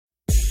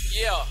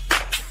Yeah.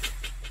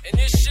 And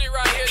this shit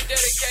right here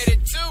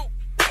dedicated to.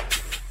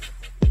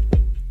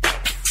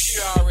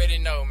 You already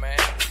know, man.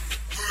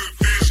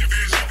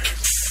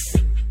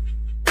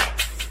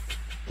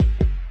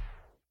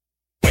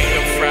 Wake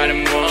up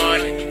Friday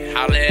morning,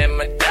 holla at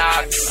my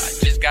doctor. I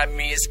just got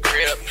me a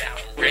script, now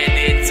I'm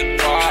ready to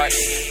party.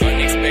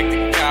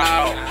 Unexpected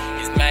call,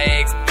 it's my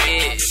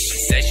ex-bitch. She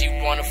said she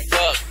wanna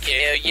fuck,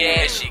 hell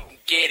yeah, she can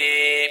get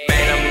it.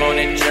 Man, I'm on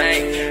that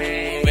drink,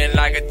 moving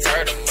like a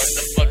turtle.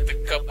 Must've fucked a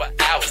couple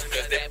hours,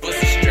 cause that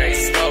pussy straight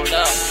slowed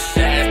up.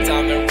 Last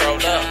time it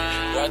rolled up.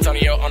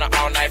 Antonio on an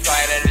all-night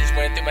flight, and just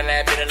went through my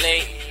lab bit of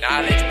lean.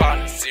 Knowledge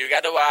partner, so you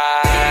got the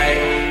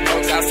why.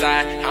 Folks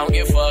outside, I don't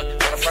give a fuck.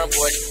 On the front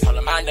porch, all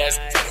of my nuts,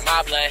 taking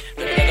my blood.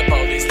 Looking at the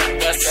police like,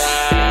 what's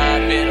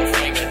up? Middle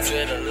finger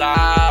to the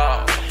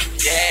law.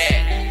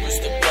 Yeah, what's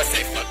the bus?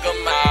 They fuck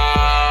them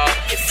all.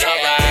 It's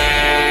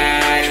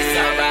alright, it's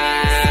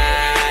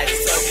alright,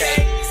 it's okay.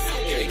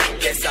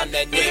 Guess I'm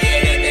that nigga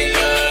that they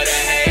love to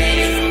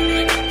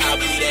hate. I'll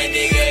be that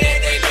nigga that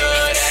they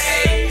love to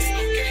hate.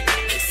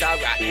 It's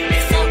alright,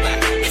 it's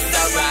alright, it's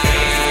alright.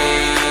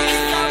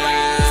 It's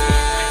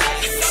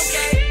alright, it's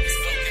okay.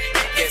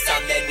 Guess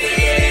I'm that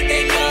nigga that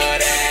they love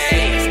to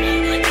hate.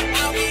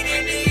 I'll be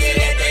that nigga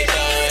that they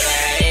love to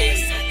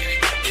hate.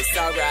 It's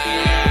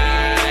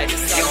alright,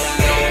 it's alright. You don't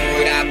know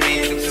what I've been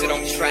through, so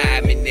don't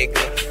try me,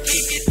 nigga.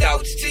 Keep your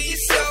thoughts to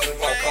yourself and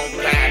walk on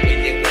by me,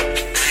 nigga.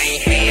 I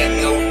ain't had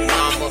no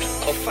mama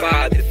or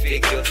father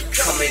figure.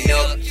 Coming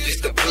up,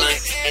 just a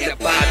blunt and a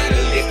bottle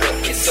of liquor.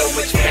 And so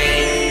much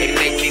pain, it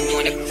make me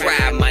wanna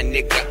cry, my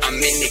nigga. I'm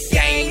in the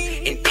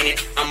game, and in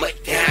it, I'ma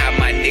die,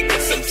 my nigga.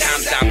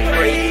 Sometimes I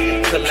pray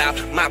and pull out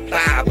my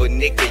Bible,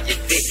 nigga. You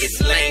think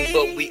it's lame,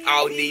 but we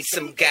all need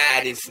some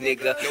guidance,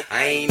 nigga.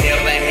 I ain't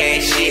never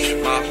had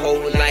shit, my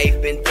whole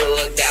life been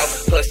thugged out.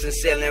 Hustling,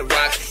 selling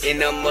rocks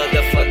in a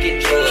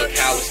motherfucking drug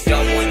house.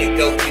 Don't wanna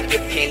go to the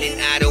pen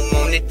and I don't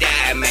wanna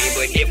die, man.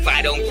 But if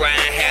I don't grind,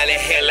 how the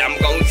hell I'm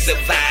gonna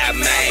survive,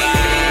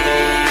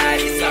 man?